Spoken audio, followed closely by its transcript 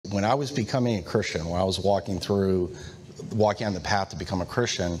when I was becoming a Christian, when I was walking on the path to become a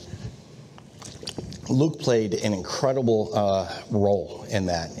Christian, Luke played an incredible role in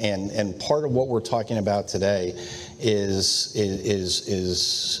that, and part of what we're talking about today is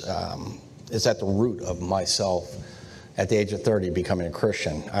at the root of myself at the age of 30 becoming a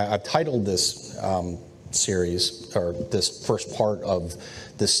Christian. I've titled this series, or this first part of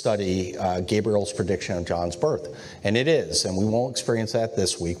this study, Gabriel's prediction of John's birth, and it is, and we won't experience that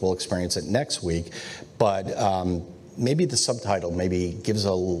this week. We'll experience it next week, but maybe the subtitle maybe gives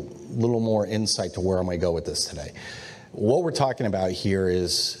a little more insight to where I'm going to go with this today. What we're talking about here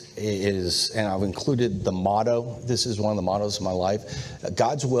is, and I've included the motto. This is one of the mottos of my life: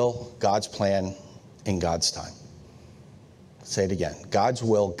 God's will, God's plan, in God's time. Say it again: God's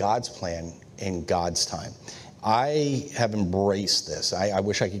will, God's plan, in God's time. I have embraced this. I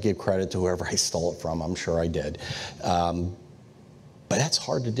wish I could give credit to whoever I stole it from. I'm sure I did. But that's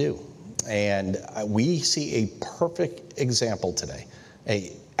hard to do. And we see a perfect example today,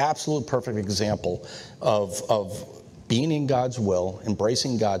 a absolute perfect example of being in God's will,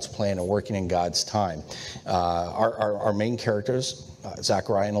 embracing God's plan, and working in God's time. Our main characters,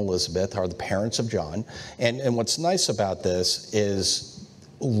 Zachariah and Elizabeth, are the parents of John. And what's nice about this is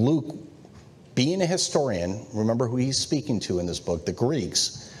Luke, being a historian, remember who he's speaking to in this book, the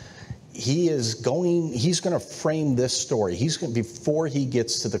Greeks. He's going to frame this story. Before he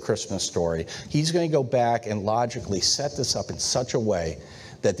gets to the Christmas story, he's going to go back and logically set this up in such a way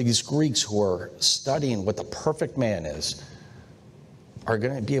that these Greeks who are studying what the perfect man is are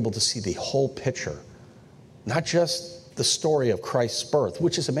going to be able to see the whole picture, not just the story of Christ's birth,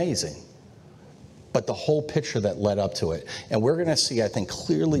 which is amazing, but the whole picture that led up to it. And we're going to see, I think,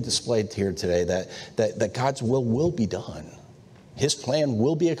 clearly displayed here today that God's will be done. His plan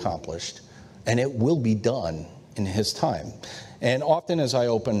will be accomplished, and it will be done in his time. And often as I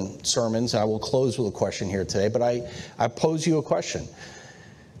open sermons, I will close with a question here today, but I pose you a question.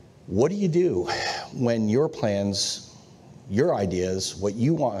 What do you do when your plans, your ideas, what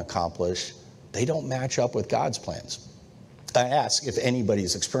you want to accomplish, they don't match up with God's plans? I ask if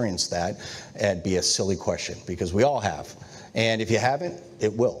anybody's experienced that. It'd be a silly question, because we all have. And if you haven't,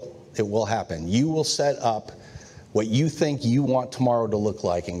 it will happen. You will set up what you think you want tomorrow to look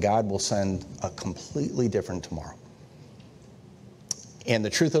like, and God will send a completely different tomorrow. And the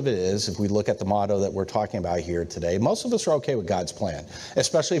truth of it is, if we look at the motto that we're talking about here today, most of us are okay with God's plan,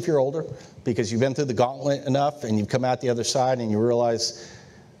 especially if you're older, because you've been through the gauntlet enough and you've come out the other side and you realize,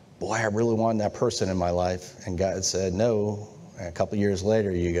 boy, I really wanted that person in my life. And God said no. And a couple years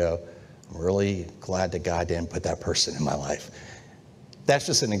later, you go, I'm really glad that God didn't put that person in my life. That's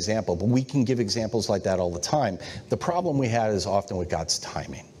just an example, but we can give examples like that all the time. The problem we have is often with God's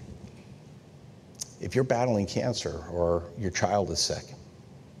timing. If you're battling cancer or your child is sick,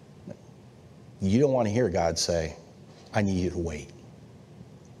 you don't want to hear God say, I need you to wait.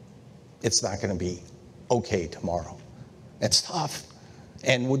 It's not going to be okay tomorrow. It's tough.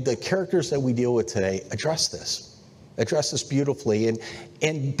 And with the characters that we deal with today, address this beautifully.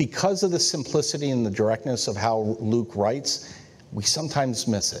 And because of the simplicity and the directness of how Luke writes, we sometimes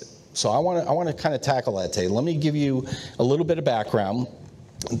miss it. So I want to kind of tackle that today. Let me give you a little bit of background.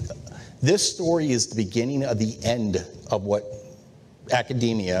 This story is the beginning of the end of what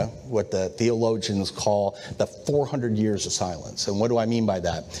academia, what the theologians call the 400 years of silence. And what do I mean by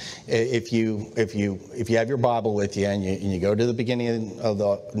that? If you have your Bible with you and you go to the beginning of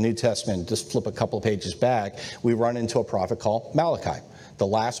the New Testament, just flip a couple of pages back, we run into a prophet called Malachi, the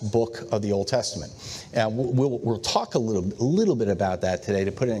last book of the Old Testament. And we'll talk a little bit about that today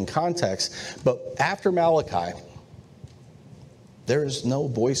to put it in context. But after Malachi, there is no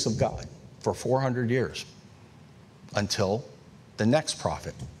voice of God for 400 years until the next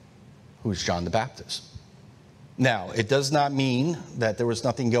prophet, who is John the Baptist. Now, it does not mean that there was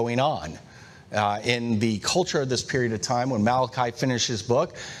nothing going on. In the culture of this period of time, when Malachi finished his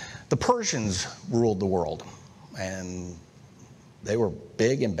book, the Persians ruled the world. And they were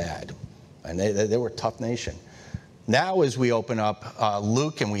big and bad. And they were a tough nation. Now, as we open up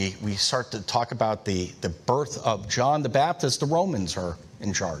Luke and we start to talk about the birth of John the Baptist, the Romans are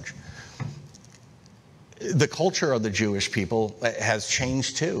in charge. The culture of the Jewish people has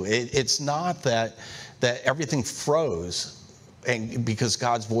changed too. It's not that everything froze and because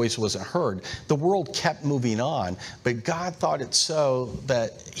God's voice wasn't heard. The world kept moving on, but God thought it so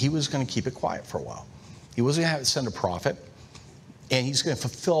that he was going to keep it quiet for a while. He wasn't going to send a prophet, and he's going to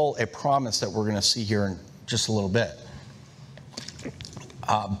fulfill a promise that we're going to see here in just a little bit.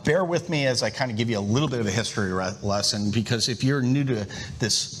 Bear with me as I kind of give you a little bit of a history lesson, because if you're new to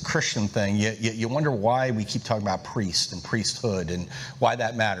this Christian thing, you wonder why we keep talking about priest and priesthood and why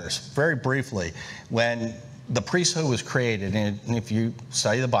that matters. Very briefly, when the priesthood was created, and if you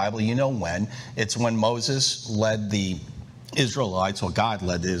study the Bible, you know when. It's when Moses led the Israelites, or God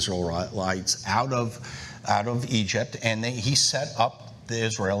led the Israelites out of Egypt, and he set up the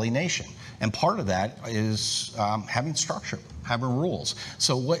Israeli nation. And part of that is having structure, having rules.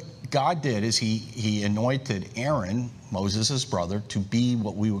 So what God did is he anointed Aaron, Moses' brother, to be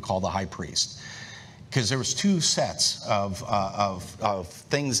what we would call the high priest. Because there was two sets of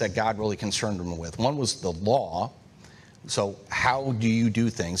things that God really concerned him with. One was the law, so how do you do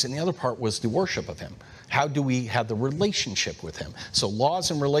things? And the other part was the worship of him. How do we have the relationship with him? So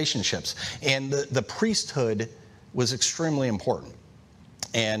laws and relationships. And the priesthood was extremely important.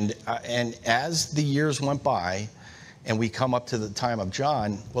 And as the years went by and we come up to the time of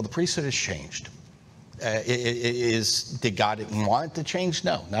John, well, the priesthood has changed. Did God want it to change?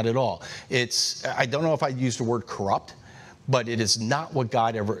 No, not at all. I don't know if I'd use the word corrupt, but it is not what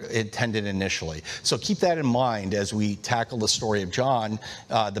God ever intended initially. So keep that in mind as we tackle the story of John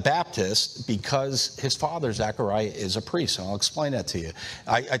the Baptist, because his father, Zechariah, is a priest, and I'll explain that to you.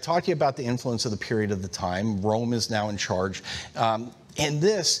 I talked to you about the influence of the period of the time. Rome is now in charge. And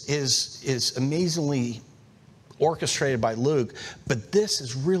this is amazingly orchestrated by Luke, but this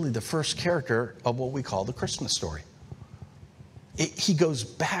is really the first character of what we call the Christmas story. He goes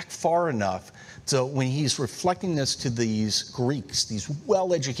back far enough so when he's reflecting this to these Greeks, these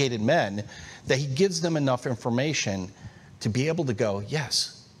well-educated men, that he gives them enough information to be able to go,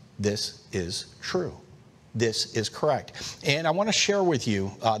 yes, this is true. This is correct. And I want to share with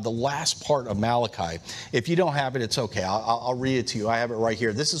you the last part of Malachi. If you don't have it, it's okay. I'll read it to you. I have it right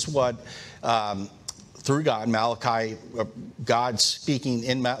here. This is what, through God, Malachi, God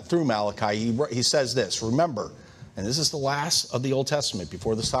speaking through Malachi, he says this: remember, and this is the last of the Old Testament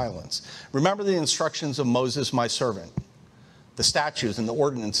before the silence. Remember the instructions of Moses, my servant, the statutes and the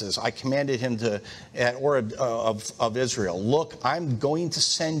ordinances I commanded him at Horeb of Israel. Look, I'm going to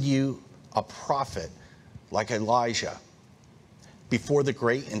send you a prophet like Elijah before the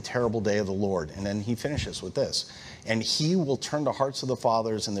great and terrible day of the Lord. And then he finishes with this: and he will turn the hearts of the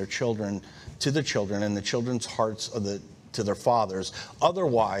fathers and their children to the children, and the children's hearts to their fathers.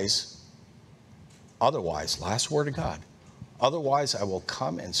 Otherwise, last word of God, otherwise I will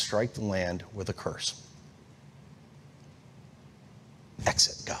come and strike the land with a curse.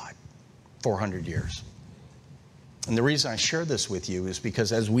 Exit God. 400 years. And the reason I share this with you is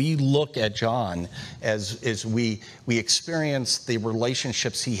because as we look at John, as we experience the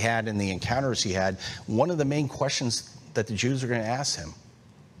relationships he had and the encounters he had, one of the main questions that the Jews are going to ask him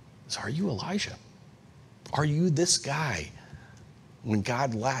is, are you Elijah? Are you this guy when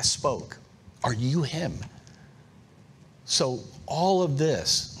God last spoke? Are you him? So all of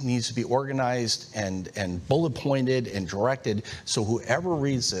this needs to be organized and bullet pointed and directed so whoever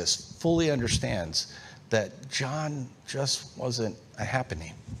reads this fully understands that John just wasn't a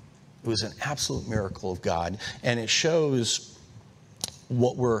happening. It was an absolute miracle of God, and it shows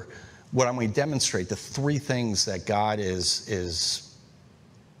what I'm going to demonstrate, the three things that God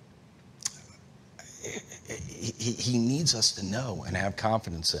he needs us to know and have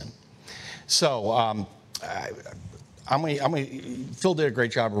confidence in. So Phil did a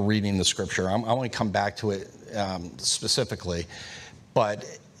great job of reading the scripture. I'm going to come back to it specifically, but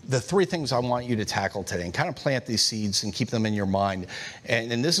the three things I want you to tackle today and kind of plant these seeds and keep them in your mind.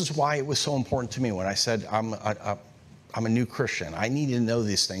 And this is why it was so important to me when I said I'm a new Christian. I need to know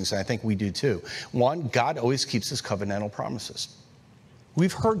these things, and I think we do too. One, God always keeps his covenantal promises.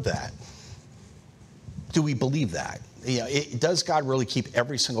 We've heard that. Do we believe that? Does God really keep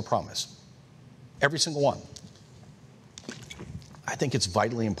every single promise? Every single one? I think it's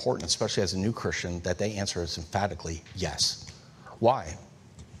vitally important, especially as a new Christian, that they answer us emphatically, yes. Why?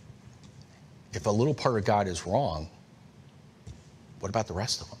 If a little part of God is wrong, what about the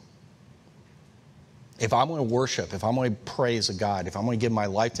rest of them? If I'm going to worship, if I'm going to praise a God, if I'm going to give my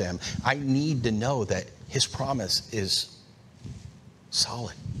life to him, I need to know that his promise is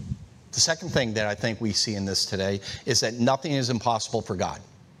solid. The second thing that I think we see in this today is that nothing is impossible for God.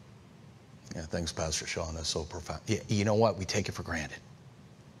 Yeah, thanks, Pastor Sean. That's so profound. Yeah, you know what? We take it for granted.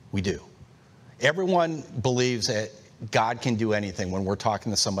 We do. Everyone believes that God can do anything when we're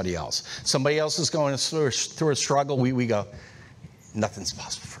talking to somebody else. Somebody else is going through a struggle. We go, nothing's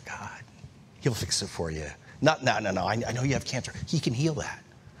possible for God. He'll fix it for you. No. I know you have cancer. He can heal that.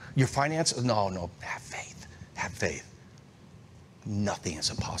 Your finances? No. Have faith. Have faith. Nothing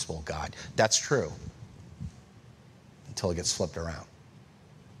is impossible, God. That's true until it gets flipped around.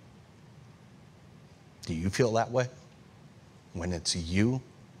 Do you feel that way when it's you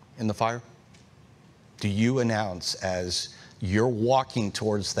in the fire? Do you announce as you're walking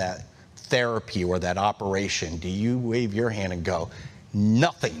towards that therapy or that operation, do you wave your hand and go,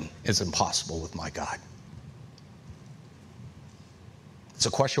 nothing is impossible with my God? It's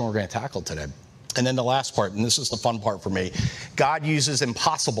a question we're going to tackle today. And then the last part, and this is the fun part for me, God uses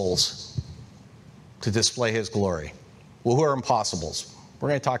impossibles to display his glory. Well, who are impossibles? We're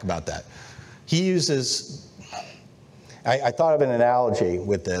going to talk about that. He uses, I thought of an analogy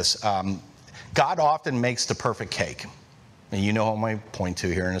with this. God often makes the perfect cake. And you know what I'm going to point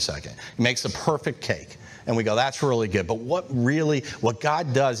to here in a second. He makes the perfect cake. And we go, that's really good. But what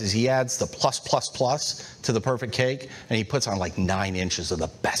God does is he adds the plus, plus, plus to the perfect cake, and he puts on like 9 inches of the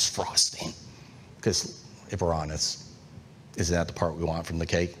best frosting. Because if we're honest, isn't that the part we want from the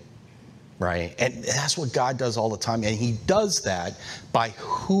cake? Right? And that's what God does all the time. And he does that by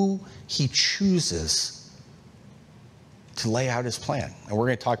who he chooses to lay out his plan. And we're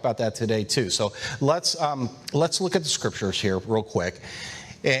going to talk about that today too. So let's look at the scriptures here real quick.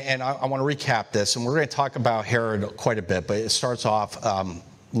 And I want to recap this. And we're going to talk about Herod quite a bit. But it starts off,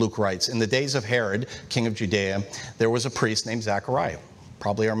 Luke writes, in the days of Herod, king of Judea, there was a priest named Zechariah,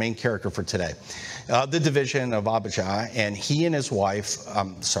 probably our main character for today, the division of Abijah. And he and his wife,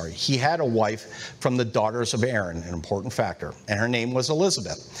 he had a wife from the daughters of Aaron, an important factor. And her name was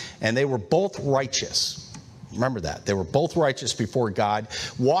Elizabeth. And they were both righteous. Remember that. They were both righteous before God,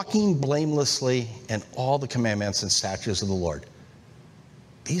 walking blamelessly in all the commandments and statutes of the Lord.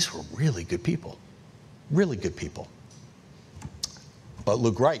 These were really good people. Really good people. But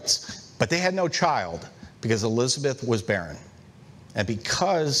Luke writes, but they had no child because Elizabeth was barren. And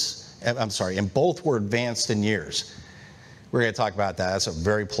and both were advanced in years. We're going to talk about that. That's a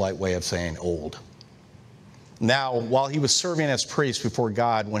very polite way of saying old. Now, while he was serving as priest before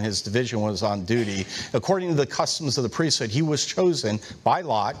God when his division was on duty, according to the customs of the priesthood, he was chosen by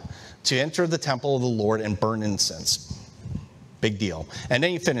lot to enter the temple of the Lord and burn incense. Big deal. And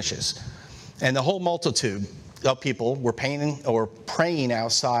then he finishes. And the whole multitude of people were praying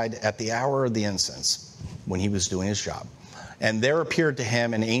outside at the hour of the incense when he was doing his job. And there appeared to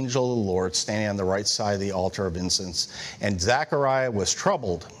him an angel of the Lord standing on the right side of the altar of incense. And Zechariah was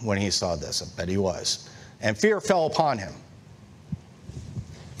troubled when he saw this. I bet he was. And fear fell upon him.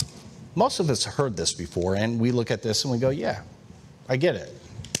 Most of us heard this before, and we look at this and we go, yeah, I get it.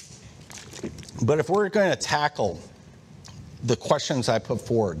 But if we're going to tackle the questions I put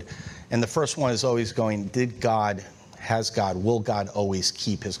forward, and the first one is always going, will God always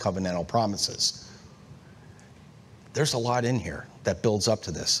keep his covenantal promises? There's a lot in here that builds up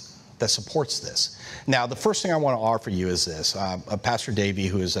to this, that supports this. Now, the first thing I want to offer you is this. Pastor Davey,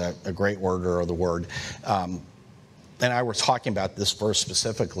 who is a great orator of the word, and I were talking about this verse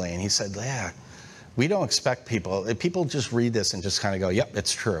specifically, and he said, yeah, we don't expect people just read this and just kind of go, yep,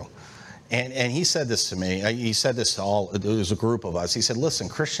 it's true. And he said this to me. He said this to all, it was a group of us. He said, listen,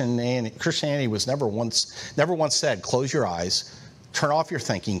 Christianity was never once said, close your eyes, turn off your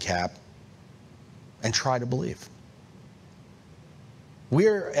thinking cap, and try to believe.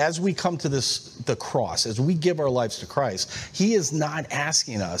 As we come to the cross, as we give our lives to Christ, he is not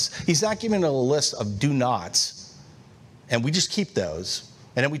asking us, he's not giving a list of do nots, and we just keep those,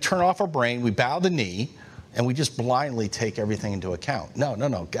 and then we turn off our brain, we bow the knee, and we just blindly take everything into account. No.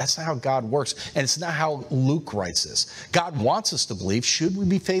 That's not how God works, and it's not how Luke writes this. God wants us to believe. Should we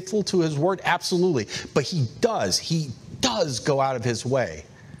be faithful to his word? Absolutely. But he does go out of his way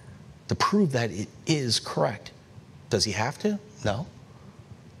to prove that it is correct. Does he have to? No.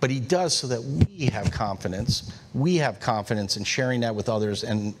 But he does so that we have confidence. We have confidence in sharing that with others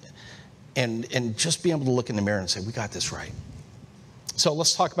and just being able to look in the mirror and say, we got this right. So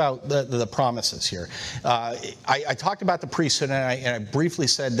let's talk about the promises here. I talked about the priesthood, and I briefly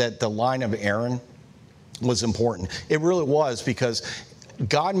said that the line of Aaron was important. It really was, because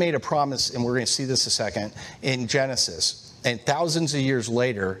God made a promise, and we're going to see this a second, in Genesis. And thousands of years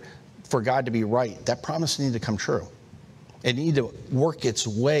later, for God to be right, that promise needed to come true. It needed to work its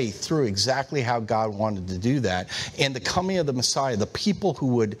way through exactly how God wanted to do that. And the coming of the Messiah, the people who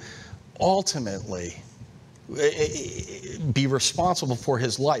would ultimately be responsible for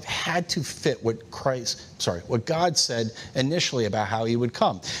his life, had to fit what God said initially about how he would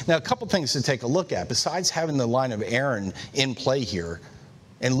come. Now, a couple things to take a look at, besides having the line of Aaron in play here,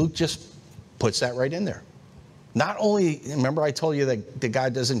 and Luke just puts that right in there. Not only, remember I told you that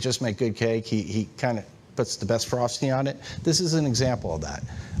God doesn't just make good cake, he kind of puts the best frosting on it. This is an example of that.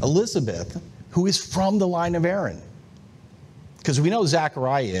 Elizabeth, who is from the line of Aaron. Because we know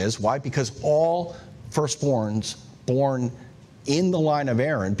Zechariah is. Why? Because all firstborns born in the line of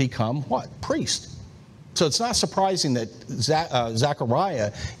Aaron become what? Priest. So it's not surprising that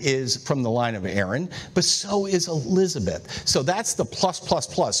Zechariah is from the line of Aaron, but so is Elizabeth. So that's the plus, plus,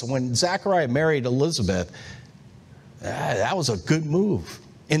 plus. So when Zechariah married Elizabeth, that was a good move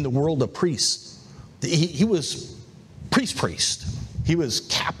in the world of priests. He was priest. He was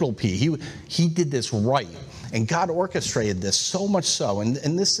capital P. He did this right. And God orchestrated this so much so.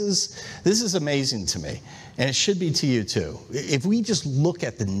 And this is amazing to me. And it should be to you too. If we just look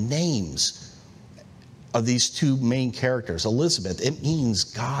at the names of these two main characters, Elizabeth, it means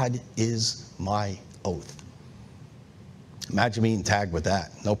God is my oath. Imagine being tagged with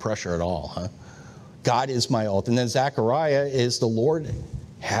that. No pressure at all, huh? God is my oath. And then Zechariah is the Lord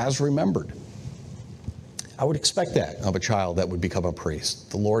has remembered. I would expect that of a child that would become a priest.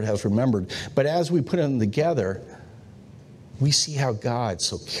 The Lord has remembered. But as we put them together, we see how God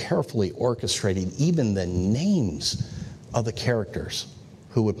so carefully orchestrated even the names of the characters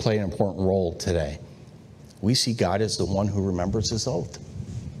who would play an important role today. We see God as the one who remembers his oath.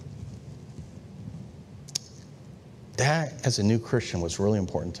 That, as a new Christian, was really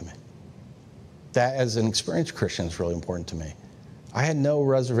important to me. That, as an experienced Christian, is really important to me. I had no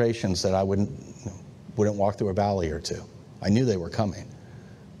reservations that I wouldn't walk through a valley or two. I knew they were coming.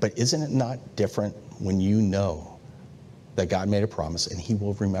 But isn't it not different when you know that God made a promise and he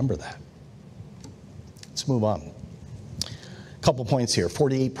will remember that? Let's move on. Couple points here.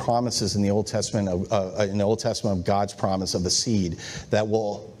 48 promises in the Old Testament of God's promise of the seed that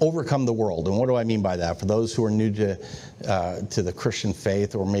will overcome the world. And what do I mean by that? For those who are new to the Christian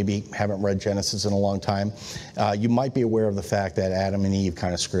faith, or maybe haven't read Genesis in a long time, you might be aware of the fact that Adam and Eve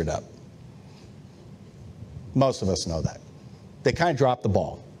kind of screwed up. Most of us know that. They kind of dropped the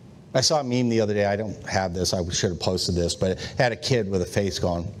ball. I saw a meme the other day. I don't have this. I should have posted this, but it had a kid with a face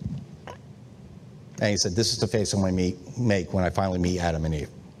going. And he said, this is the face I'm going to make when I finally meet Adam and Eve.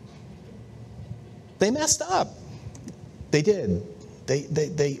 They messed up. They did.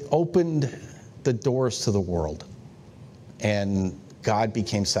 They opened the doors to the world. And God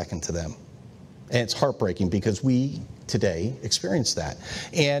became second to them. And it's heartbreaking because we today experience that.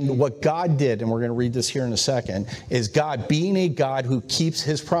 And what God did, and we're going to read this here in a second, is God, being a God who keeps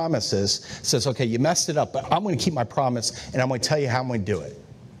his promises, says, okay, you messed it up, but I'm going to keep my promise, and I'm going to tell you how I'm going to do it.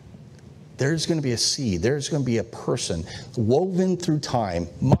 There's going to be a seed. There's going to be a person woven through time,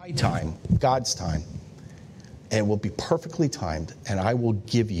 my time, God's time, and it will be perfectly timed, and I will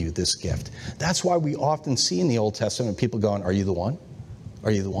give you this gift. That's why we often see in the Old Testament people going, are you the one?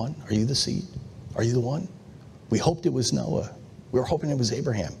 Are you the one? Are you the seed? Are you the one? We hoped it was Noah. We were hoping it was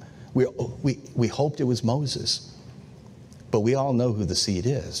Abraham. We hoped it was Moses. But we all know who the seed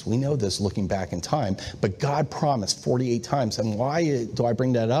is. We know this looking back in time. But God promised 48 times. And why do I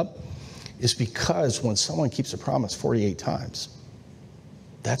bring that up? Is because when someone keeps a promise 48 times,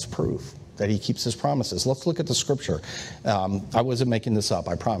 that's proof that he keeps his promises. Let's look at the scripture. I wasn't making this up,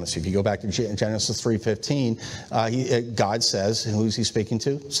 I promise you. If you go back to Genesis 3:15, God says, who's he speaking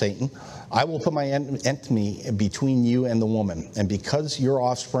to? Satan. I will put my enmity between you and the woman, and because your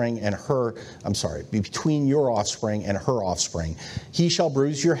offspring and her, between your offspring and her offspring, he shall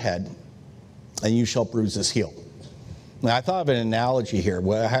bruise your head, and you shall bruise his heel. Now, I thought of an analogy here.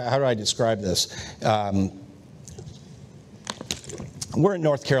 How do I describe this? We're in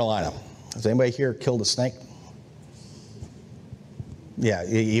North Carolina. Has anybody here killed a snake? Yeah,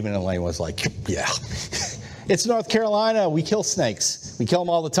 even Elaine was like, yeah. It's North Carolina. We kill snakes. We kill them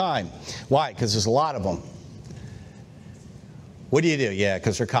all the time. Why? Because there's a lot of them. What do? Yeah,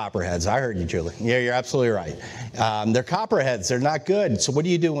 because they're copperheads. I heard you, Julie. Yeah, you're absolutely right. They're copperheads. They're not good. So what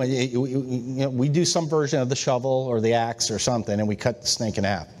do you do when we do some version of the shovel or the axe or something, and we cut the snake in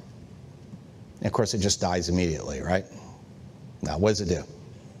half? And of course, it just dies immediately, right? Now, what does it do?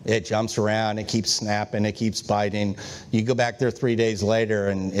 It jumps around. It keeps snapping. It keeps biting. You go back there 3 days later,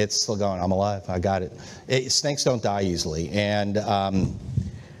 and it's still going. I'm alive. I got it. Snakes don't die easily. And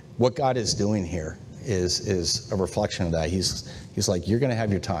what God is doing here is a reflection of that. He's like, you're going to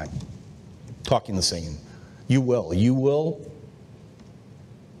have your time. Talking to Satan. You'll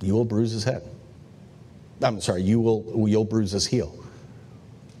bruise his head. You'll bruise his heel.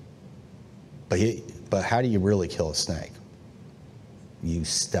 But how do you really kill a snake? You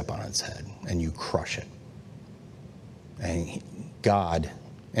step on its head and you crush it. And God,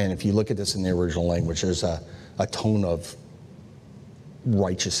 and if you look at this in the original language, there's a tone of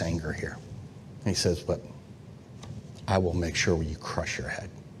righteous anger here. And he says, but I will make sure you crush your head.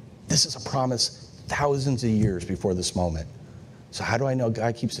 This is a promise thousands of years before this moment. So how do I know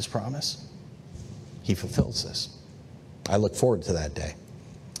God keeps his promise? He fulfills this. I look forward to that day.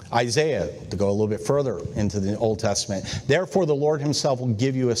 Isaiah, to go a little bit further into the Old Testament, therefore the Lord himself will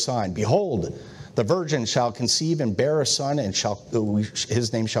give you a sign. Behold, The virgin shall conceive and bear a son, and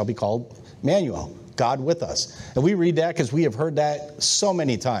his name shall be called Emmanuel, God with us. And we read that because we have heard that so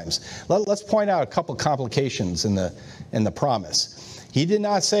many times. Let's point out a couple complications in the promise. He did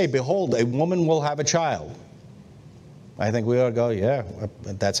not say, behold, a woman will have a child. I think we ought to go, yeah,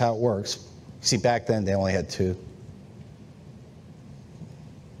 that's how it works. See, back then they only had two.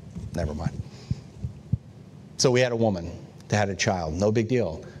 Never mind. So we had a woman that had a child. No big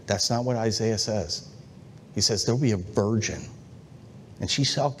deal. That's not what Isaiah says. He says there will be a virgin, and she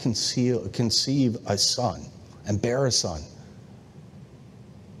shall conceive a son and bear a son.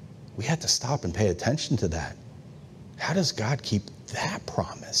 We had to stop and pay attention to that. How does God keep that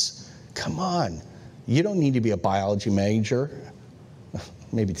promise? Come on. You don't need to be a biology major.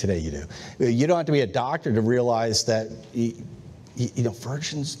 Maybe today you do. You don't have to be a doctor to realize that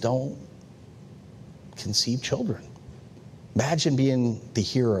virgins don't conceive children. Imagine being the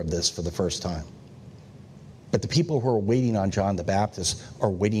hearer of this for the first time. But the people who are waiting on John the Baptist are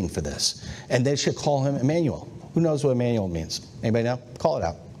waiting for this. And they should call him Emmanuel. Who knows what Emmanuel means? Anybody know? Call it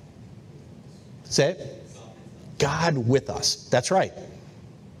out. Say it. God with us. That's right.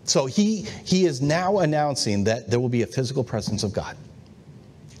 So he is now announcing that there will be a physical presence of God.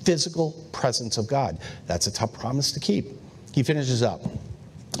 Physical presence of God. That's a tough promise to keep. He finishes up.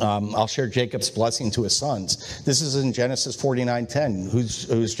 I'll share Jacob's blessing to his sons. This is in Genesis 49:10.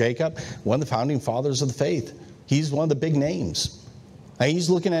 Who's Jacob? One of the founding fathers of the faith. He's one of the big names. And he's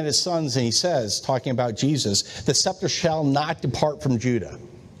looking at his sons and he says, talking about Jesus, the scepter shall not depart from Judah.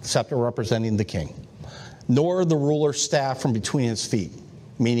 Scepter representing the king. Nor the ruler's staff from between his feet.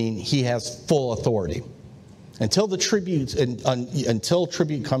 Meaning he has full authority. Until tribute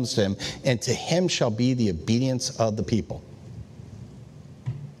comes to him, and to him shall be the obedience of the people.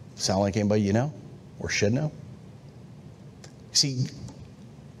 Sound like anybody you know or should know? See,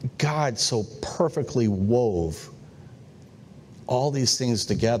 God so perfectly wove all these things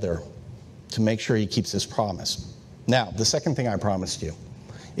together to make sure he keeps his promise. Now, the second thing I promised you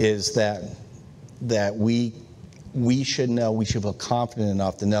is that we should know, we should feel confident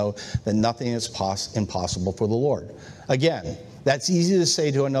enough to know that nothing is impossible for the Lord. Again, that's easy to say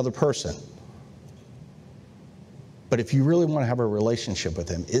to another person. But if you really want to have a relationship with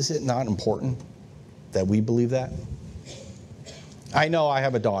him, is it not important that we believe that? I know I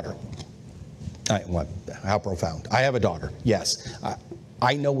have a daughter. How profound. I have a daughter, yes.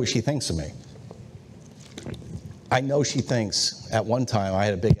 I know what she thinks of me. I know she thinks at one time I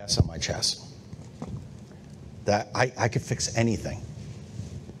had a big S on my chest. That I could fix anything.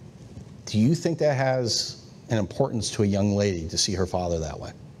 Do you think that has an importance to a young lady to see her father that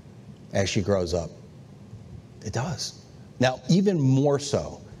way as she grows up? It does. Now, even more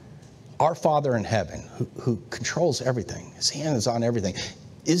so, our Father in heaven, who controls everything, his hand is on everything,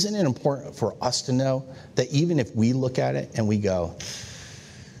 isn't it important for us to know that even if we look at it and we go,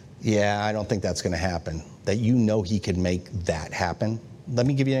 yeah, I don't think that's going to happen, that you know he can make that happen? Let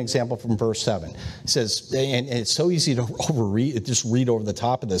me give you an example from verse 7. It says, and it's so easy to just read over the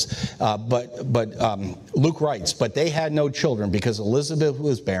top of this, but Luke writes, but they had no children because Elizabeth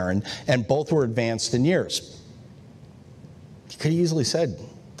was barren and both were advanced in years. He could have easily said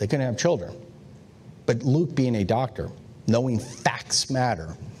they couldn't have children. But Luke, being a doctor, knowing facts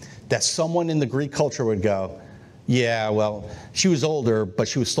matter, that someone in the Greek culture would go, yeah, well, she was older, but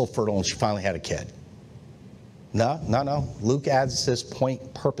she was still fertile and she finally had a kid. No. Luke adds this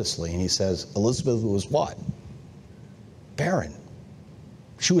point purposely, and he says, Elizabeth was what? Barren.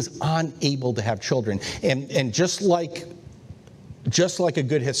 She was unable to have children. And just like a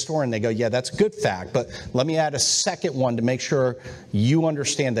good historian, they go, yeah, that's a good fact, but let me add a second one to make sure you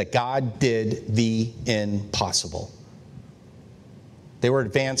understand that God did the impossible. They were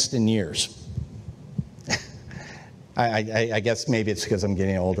advanced in years. I guess maybe it's because I'm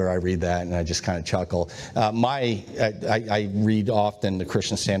getting older. I read that and I just kind of chuckle. I read often the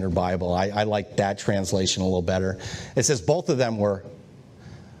Christian Standard Bible. I like that translation a little better. It says both of them were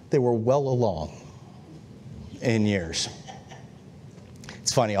well along in years.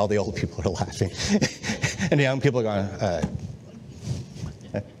 It's funny, all the old people are laughing. And the young people are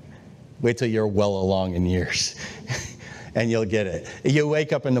going, wait till you're well along in years. And you'll get it. You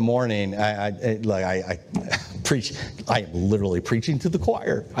wake up in the morning, I preach. I am literally preaching to the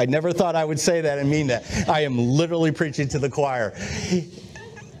choir. I never thought I would say that and mean that. I am literally preaching to the choir.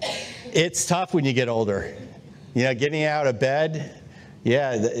 It's tough when you get older. You know, getting out of bed,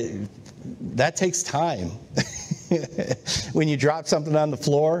 yeah, that takes time. When you drop something on the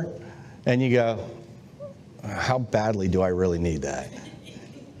floor and you go, how badly do I really need that?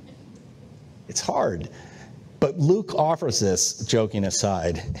 It's hard. But Luke offers this, joking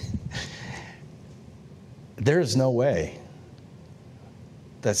aside, there is no way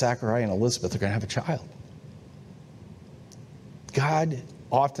that Zechariah and Elizabeth are going to have a child. God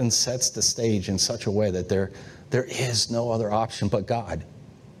often sets the stage in such a way that there is no other option but God.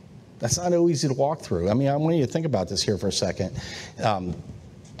 That's not easy to walk through. I mean, I want you to think about this here for a second.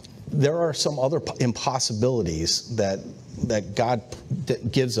 There are some other impossibilities that God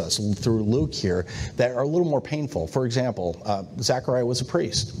gives us through Luke here that are a little more painful. For example, Zechariah was a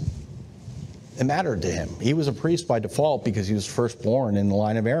priest. It mattered to him. He was a priest by default because he was firstborn in the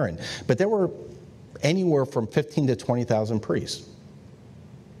line of Aaron. But there were anywhere from 15 to 20,000 priests.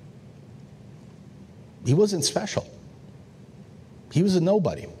 He wasn't special. He was a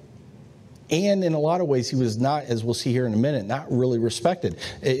nobody. And in a lot of ways, he was not, as we'll see here in a minute, not really respected.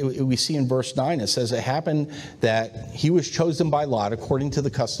 We see in verse 9, it says, it happened that he was chosen by lot, according to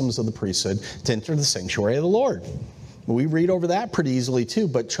the customs of the priesthood, to enter the sanctuary of the Lord. We read over that pretty easily too,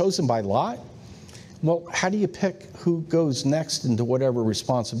 but chosen by lot? Well, how do you pick who goes next into whatever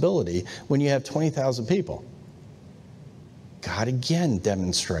responsibility when you have 20,000 people? God again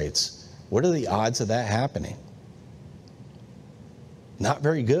demonstrates. What are the odds of that happening? Not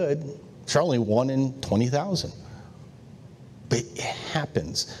very good. Certainly 1 in 20,000. But it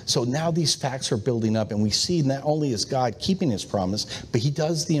happens. So now these facts are building up, and we see not only is God keeping his promise, but he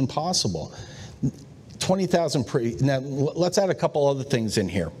does the impossible. 20,000 priests. Now, let's add a couple other things in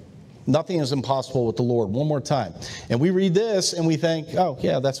here. Nothing is impossible with the Lord. One more time. And we read this and we think, oh,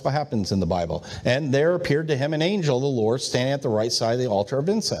 yeah, that's what happens in the Bible. And there appeared to him an angel of the Lord standing at the right side of the altar of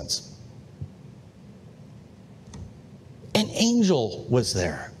incense. An angel was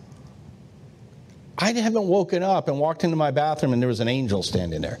there. I haven't woken up and walked into my bathroom and there was an angel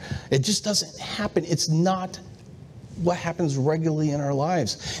standing there. It just doesn't happen. It's not what happens regularly in our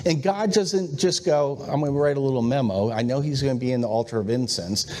lives. And God doesn't just go, I'm going to write a little memo. I know he's going to be in the altar of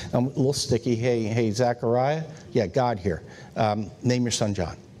incense. I'm a little sticky. Hey, Zechariah. Yeah, God here. Name your son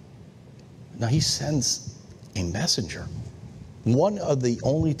John. Now he sends a messenger. One of the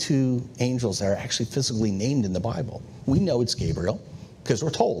only 2 angels that are actually physically named in the Bible. We know it's Gabriel because we're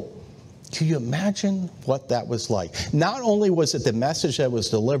told. Can you imagine what that was like? Not only was it the message that was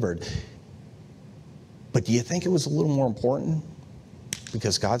delivered, but do you think it was a little more important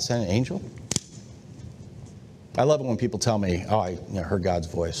because God sent an angel? I love it when people tell me, oh, I heard God's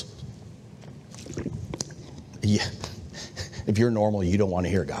voice. Yeah. If you're normal, you don't want to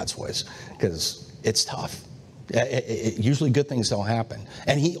hear God's voice because it's tough. Usually good things don't happen.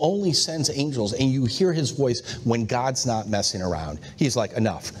 And he only sends angels, and you hear his voice when God's not messing around. He's like,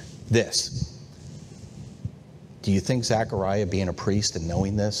 enough. This. Do you think Zechariah, being a priest and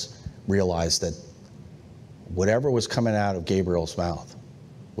knowing this, realized that whatever was coming out of Gabriel's mouth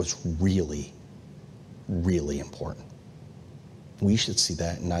was really, really important? We should see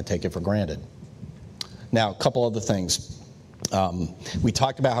that and not take it for granted. Now, a couple other things. We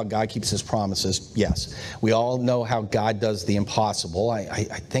talked about how God keeps his promises. Yes. We all know how God does the impossible. I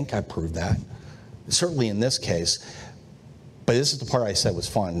think I proved that. Certainly in this case. But this is the part I said was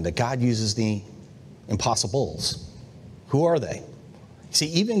fun, that God uses the impossibles. Who are they? See,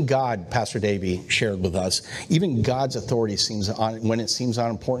 even God, Pastor Davey shared with us, even God's authority when it seems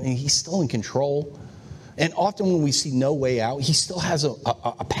unimportant, he's still in control. And often when we see no way out, he still has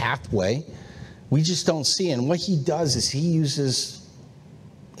a pathway. We just don't see it. And what he does is he uses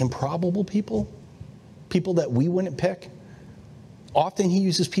improbable people, people that we wouldn't pick. Often he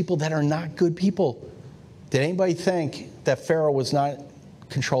uses people that are not good people. Did anybody think that Pharaoh was not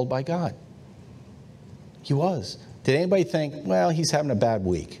controlled by God? He was. Did anybody think, well, he's having a bad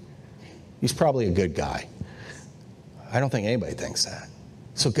week? He's probably a good guy. I don't think anybody thinks that.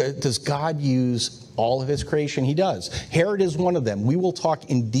 So does God use all of his creation? He does. Herod is one of them. We will talk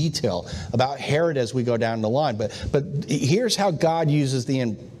in detail about Herod as we go down the line. But here's how God uses the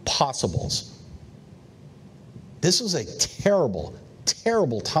impossibles. This was a terrible,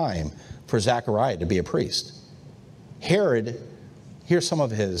 terrible time for Zechariah to be a priest. Herod, here's some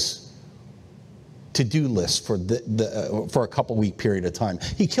of his to-do list for a couple-week period of time.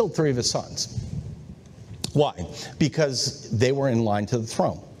 He killed 3 of his sons. Why? Because they were in line to the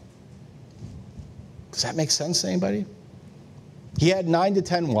throne. Does that make sense to anybody? He had 9 to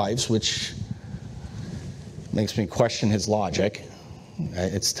 10 wives, which makes me question his logic.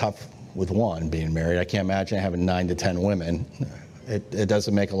 It's tough with one being married. I can't imagine having 9 to 10 women. It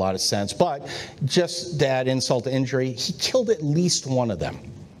doesn't make a lot of sense. But just to add insult to injury, he killed at least one of them.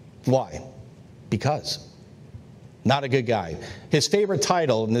 Why? Because. Not a good guy. His favorite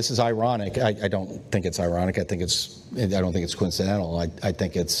title, and this is ironic. I don't think it's ironic. I don't think it's coincidental. I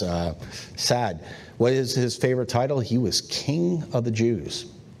think it's sad. What is his favorite title? He was King of the Jews.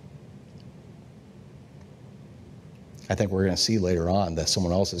 I think we're going to see later on that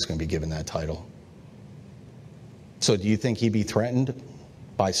someone else is going to be given that title. So do you think he'd be threatened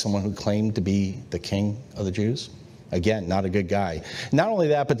by someone who claimed to be the king of the Jews? Again, not a good guy. Not only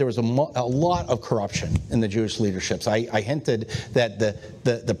that, but there was a lot of corruption in the Jewish leaderships. I hinted that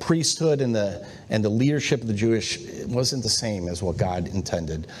the priesthood and the leadership of the Jewish wasn't the same as what God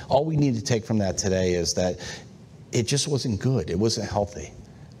intended. All we need to take from that today is that it just wasn't good. It wasn't healthy.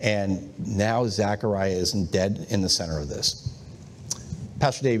 And now Zechariah isn't dead in the center of this.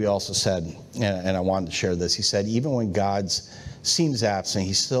 Pastor Davey also said, and I wanted to share this, he said, even when God seems absent,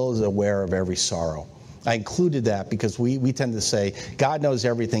 he still is aware of every sorrow. I included that because we tend to say, God knows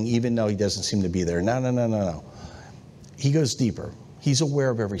everything, even though he doesn't seem to be there. No. He goes deeper. He's aware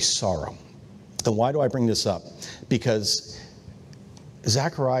of every sorrow. And why do I bring this up? Because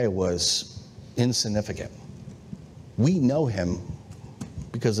Zechariah was insignificant. We know him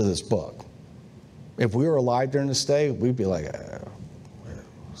because of this book. If we were alive during this day, we'd be like,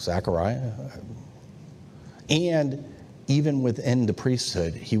 Zechariah? And even within the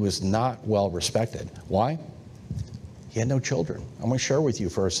priesthood, he was not well respected. Why? He had no children. I'm going to share with you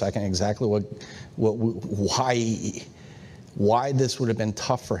for a second exactly why this would have been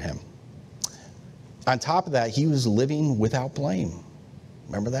tough for him. On top of that, he was living without blame.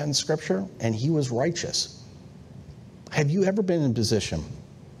 Remember that in Scripture? And he was righteous. Have you ever been in a position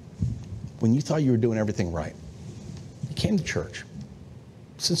when you thought you were doing everything right? You came to church,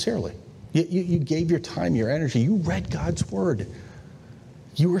 sincerely. You gave your time, your energy. You read God's word.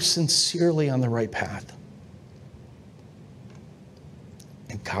 You were sincerely on the right path.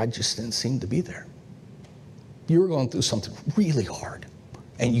 And God just didn't seem to be there. You were going through something really hard,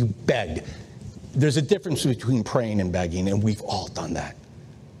 and you begged. There's a difference between praying and begging, and we've all done that.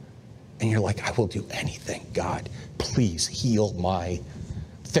 And you're like, I will do anything. God, please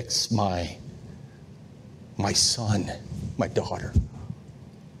fix my son, my daughter.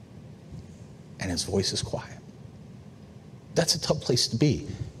 And his voice is quiet. That's a tough place to be.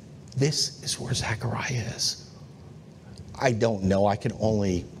 This is where Zechariah is. I don't know. I can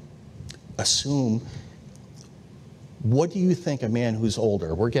only assume. What do you think a man who's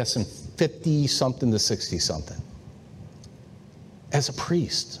older, we're guessing 50-something to 60-something, as a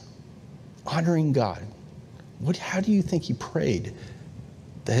priest, honoring God, how do you think he prayed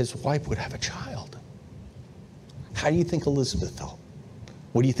that his wife would have a child? How do you think Elizabeth felt?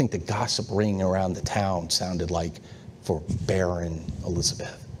 What do you think the gossip ring around the town sounded like for barren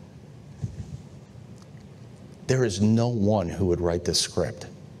Elizabeth? There is no one who would write this script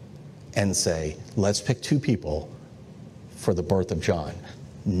and say, let's pick two people for the birth of John.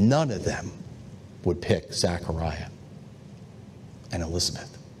 None of them would pick Zechariah and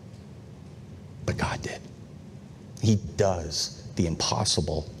Elizabeth. But God did. He does the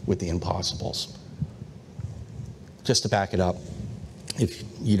impossible with the impossibles. Just to back it up, if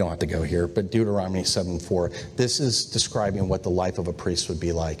you don't have to go here, but Deuteronomy 7:4, this is describing what the life of a priest would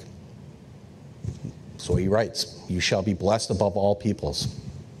be like. So he writes, you shall be blessed above all peoples.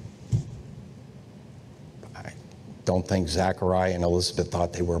 I don't think Zechariah and Elizabeth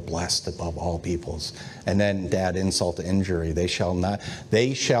thought they were blessed above all peoples. And then add insult to injury. They shall not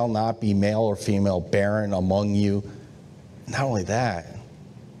be male or female barren among you. Not only that,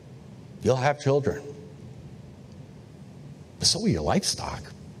 you'll have children. But so will your livestock.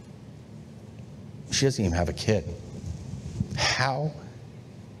 She doesn't even have a kid. How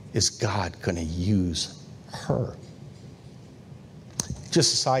is God going to use her?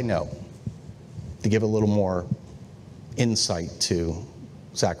 Just a side note, to give a little more insight to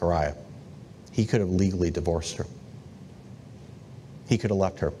Zechariah, he could have legally divorced her. He could have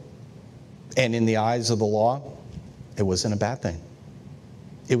left her. And in the eyes of the law, it wasn't a bad thing.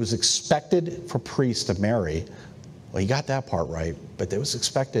 It was expected for priests to marry. Well, he got that part right, but it was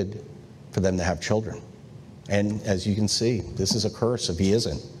expected for them to have children. And as you can see, this is a curse if he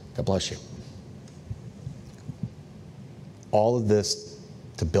isn't. God bless you. All of this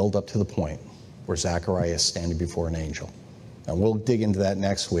to build up to the point where Zechariah is standing before an angel. And we'll dig into that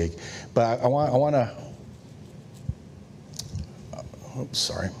next week. But I want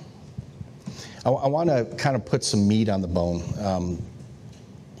to kind of put some meat on the bone,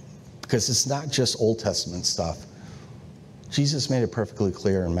 because it's not just Old Testament stuff. Jesus made it perfectly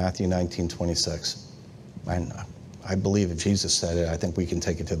clear in Matthew 19:26. And I believe if Jesus said it, I think we can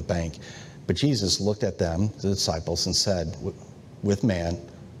take it to the bank. But Jesus looked at them, the disciples, and said, with man,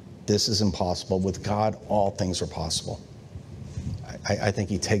 this is impossible. With God, all things are possible. I think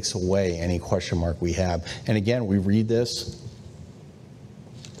he takes away any question mark we have. And again, we read this,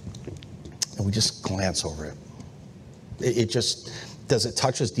 and we just glance over it. It just, does it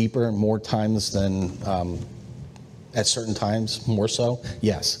touch us deeper and more times than At certain times, more so,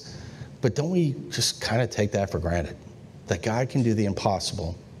 yes. But don't we just kind of take that for granted? That God can do the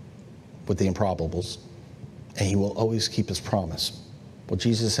impossible with the improbables, and he will always keep his promise. Well,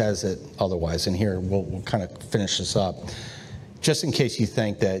 Jesus has it otherwise, and here we'll kind of finish this up. Just in case you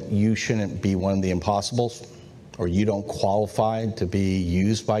think that you shouldn't be one of the impossibles, or you don't qualify to be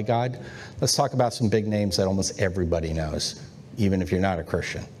used by God, let's talk about some big names that almost everybody knows, even if you're not a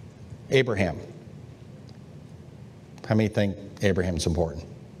Christian. Abraham. How many think Abraham's important?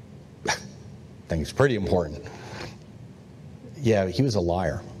 I think he's pretty important. Yeah, he was a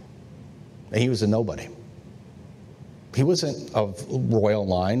liar. And he was a nobody. He wasn't of royal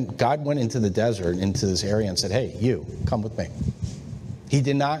line. God went into the desert, into this area, and said, hey, you, come with me. He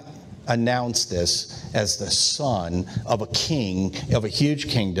did not announce this as the son of a king, of a huge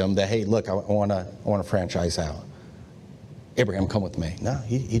kingdom, that, hey, look, I want to franchise out. Abraham, come with me. No,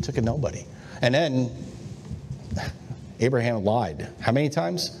 he took a nobody. And then Abraham lied. How many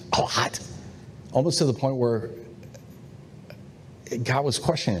times? A lot. Almost to the point where God was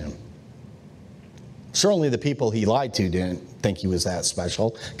questioning him. Certainly the people he lied to didn't think he was that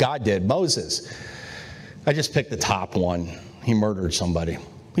special. God did. Moses. I just picked the top one. He murdered somebody.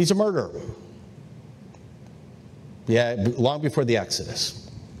 He's a murderer. Yeah, long before the Exodus.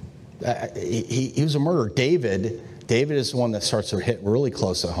 He was a murderer. David is the one that starts to hit really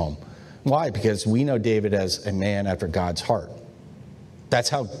close at home. Why? Because we know David as a man after God's heart. That's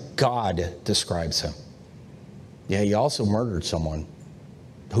how God describes him. Yeah, he also murdered someone.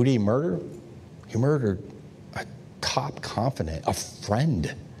 Who did he murder? He murdered a top confidant, a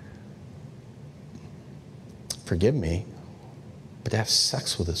friend. Forgive me, but to have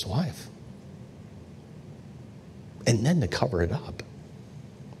sex with his wife. And then to cover it up.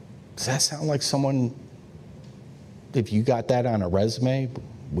 Does that sound like someone, if you got that on a resume,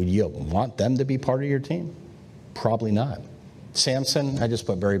 would you want them to be part of your team? Probably not. Samson, I just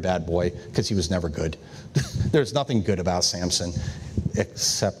put very bad boy because he was never good. There's nothing good about Samson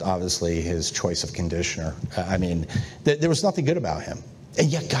except obviously his choice of conditioner. I mean, there was nothing good about him. And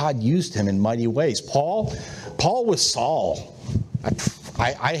yet God used him in mighty ways. Paul was Saul.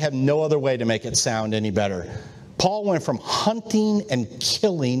 I have no other way to make it sound any better. Paul went from hunting and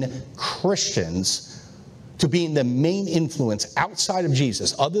killing Christians to being the main influence outside of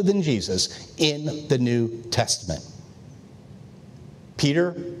Jesus, other than Jesus, in the New Testament.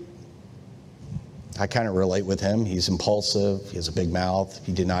 Peter, I kind of relate with him. He's impulsive. He has a big mouth.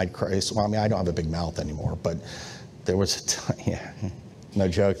 He denied Christ. Well, I mean, I don't have a big mouth anymore, but there was a time, yeah, no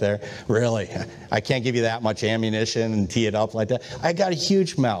joke there. Really, I can't give you that much ammunition and tee it up like that. I got a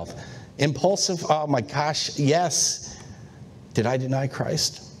huge mouth. Impulsive, oh my gosh, yes. Did I deny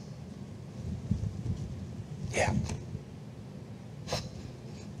Christ? Yeah.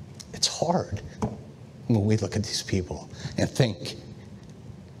 It's hard when we look at these people and think,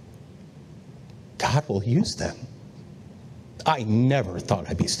 God will use them. I never thought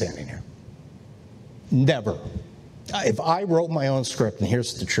I'd be standing here. Never. If I wrote my own script, and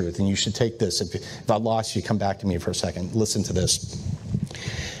here's the truth, and you should take this. If I lost you, come back to me for a second. Listen to this.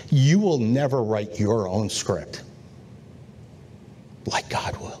 You will never write your own script like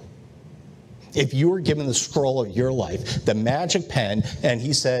God will. If you were given the scroll of your life, the magic pen, and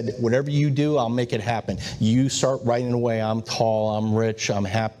he said, whatever you do, I'll make it happen. You start writing away, I'm tall, I'm rich, I'm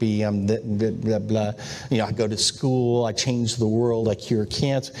happy, I'm blah, blah, blah. You know, I go to school, I change the world, I cure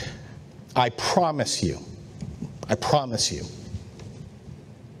cancer. I promise you,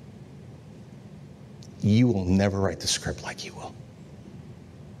 you will never write the script like he will.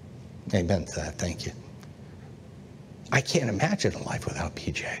 Amen to that, thank you. I can't imagine a life without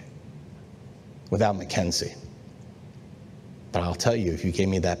PJ. Without Mackenzie. But I'll tell you, if you gave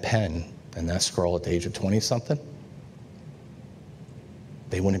me that pen and that scroll at the age of 20-something,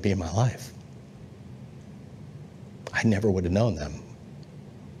 they wouldn't be in my life. I never would have known them.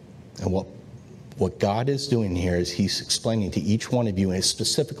 And what God is doing here is he's explaining to each one of you, and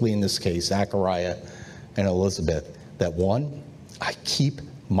specifically in this case, Zachariah and Elizabeth, that one, I keep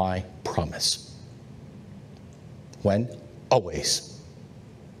my promise. When? Always.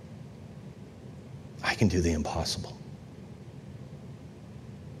 I can do the impossible.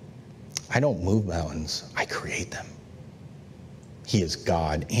 I don't move mountains, I create them. He is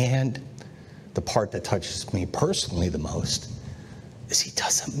God. And the part that touches me personally the most is he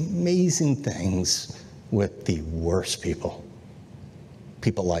does amazing things with the worst people.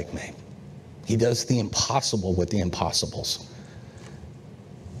 People like me. He does the impossible with the impossibles.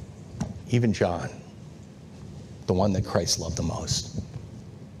 Even John, the one that Christ loved the most,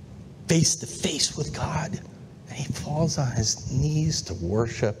 face to face with God, and he falls on his knees to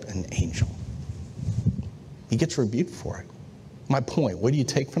worship an angel. He gets rebuked for it. My point, what do you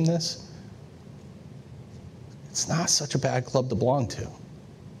take from this? It's not such a bad club to belong to.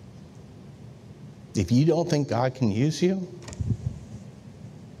 If you don't think God can use you,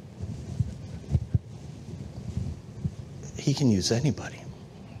 he can use anybody.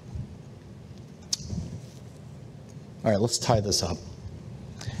 All right, let's tie this up.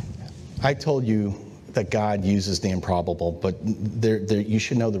 I told you that God uses the improbable, but you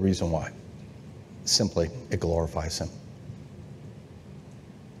should know the reason why. Simply, it glorifies him.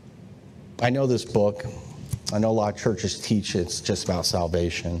 I know this book. I know a lot of churches teach it's just about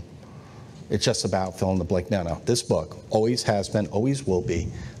salvation. It's just about fill in the blank. No. This book always has been, always will be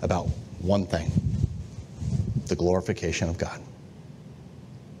about one thing: the glorification of God.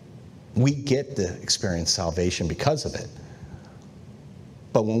 We get to experience salvation because of it.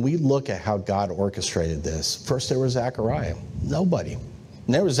 But when we look at how God orchestrated this, first there was Zechariah, nobody.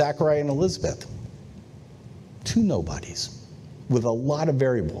 And there was Zechariah and Elizabeth, two nobodies with a lot of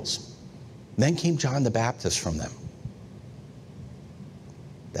variables. Then came John the Baptist from them.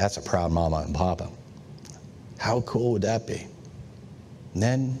 That's a proud mama and papa. How cool would that be? And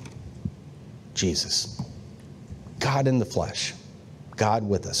then Jesus, God in the flesh, God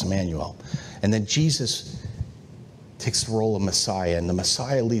with us, Emmanuel. And then Jesus takes the role of Messiah, and the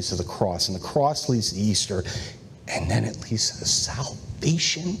Messiah leads to the cross, and the cross leads to Easter, and then it leads to the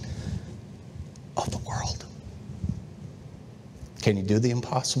salvation of the world. Can you do the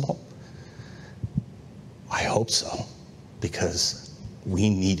impossible? I hope so, because we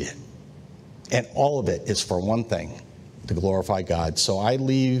need it. And all of it is for one thing: to glorify God. So I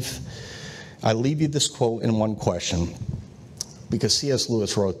leave you this quote in one question, because C.S.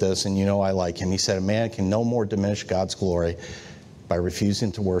 Lewis wrote this, and you know I like him. He said, "A man can no more diminish God's glory by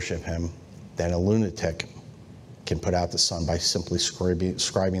refusing to worship him than a lunatic can put out the sun by simply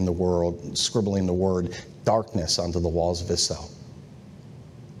scribbling the word darkness onto the walls of his cell."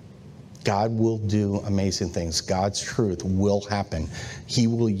 God will do amazing things. God's truth will happen. He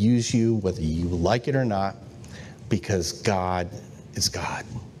will use you whether you like it or not, because God is God.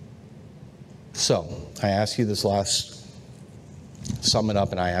 So I ask you this last, sum it up,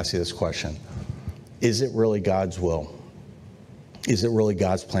 and I ask you this question: is it really God's will? Is it really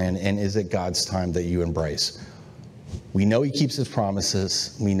God's plan? And is it God's time that you embrace? We know he keeps his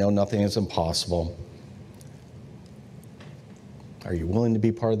promises. We know nothing is impossible. Are you willing to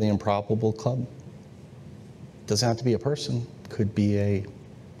be part of the improbable club? Doesn't have to be a person. Could be a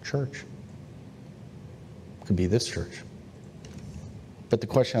church. Could be this church. But the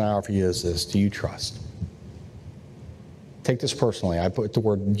question I offer you is this: do you trust? Take this personally. I put the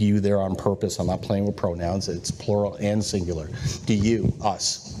word you there on purpose. I'm not playing with pronouns. It's plural and singular. Do you,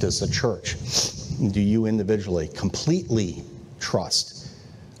 us, does the church, do you individually completely trust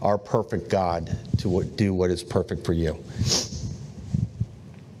our perfect God to do what is perfect for you?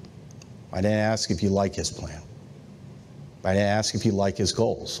 I didn't ask if you like his plan. I didn't ask if you like his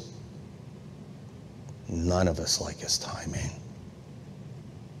goals. None of us like his timing.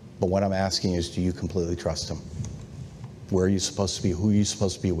 But what I'm asking is, do you completely trust him? Where are you supposed to be? Who are you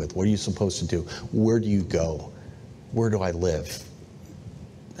supposed to be with? What are you supposed to do? Where do you go? Where do I live?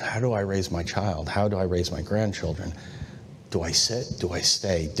 How do I raise my child? How do I raise my grandchildren? Do I sit? Do I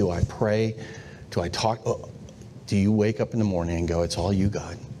stay? Do I pray? Do I talk? Do you wake up in the morning and go, it's all you,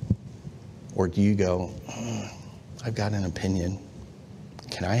 God? Or do you go, I've got an opinion.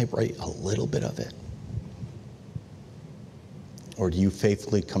 Can I write a little bit of it? Or do you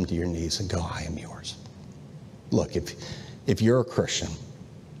faithfully come to your knees and go, I am yours? Look, if you're a Christian,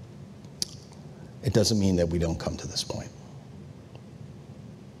 it doesn't mean that we don't come to this point.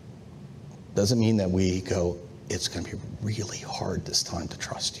 Doesn't mean that we go, it's going to be really hard this time to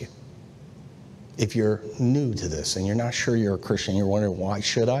trust you. If you're new to this and you're not sure you're a Christian, you're wondering, why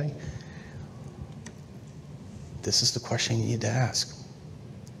should I? This is the question you need to ask.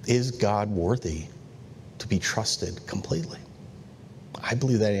 Is God worthy to be trusted completely? I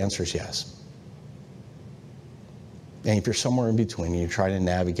believe that answer is yes. And if you're somewhere in between and you're trying to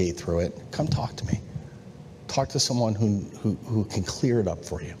navigate through it, come talk to me. Talk to someone who can clear it up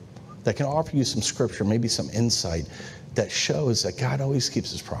for you, that can offer you some scripture, maybe some insight that shows that God always keeps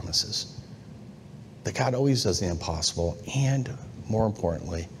his promises, that God always does the impossible, and more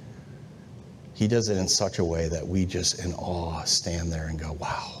importantly, he does it in such a way that we just in awe stand there and go,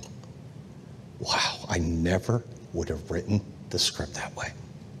 wow, I never would have written the script that way.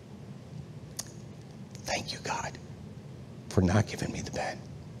 Thank you, God, for not giving me the pen.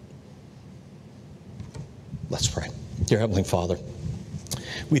 Let's pray. Dear Heavenly Father,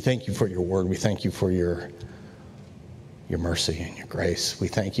 we thank you for your word. We thank you for your your mercy and your grace. We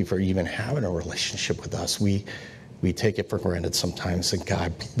thank you for even having a relationship with us. We take it for granted sometimes, and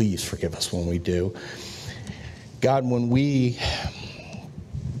God, please forgive us when we do. God, when we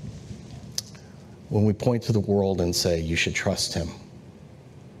point to the world and say, you should trust him,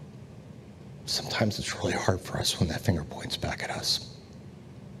 sometimes it's really hard for us when that finger points back at us.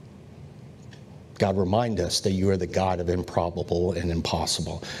 God, remind us that you are the God of improbable and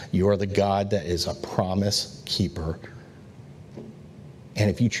impossible. You are the God that is a promise keeper. And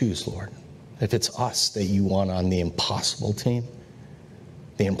if you choose, Lord, if it's us that you want on the impossible team,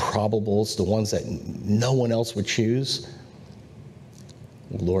 the improbables, the ones that no one else would choose,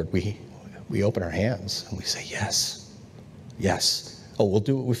 Lord, we open our hands and we say, yes, yes. Oh, we'll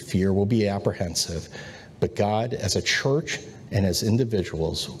do it with fear. We'll be apprehensive. But God, as a church and as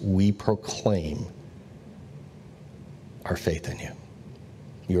individuals, we proclaim our faith in you.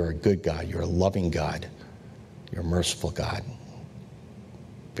 You are a good God. You're a loving God. You're a merciful God.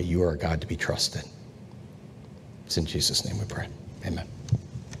 But you are a God to be trusted. It's in Jesus' name we pray. Amen.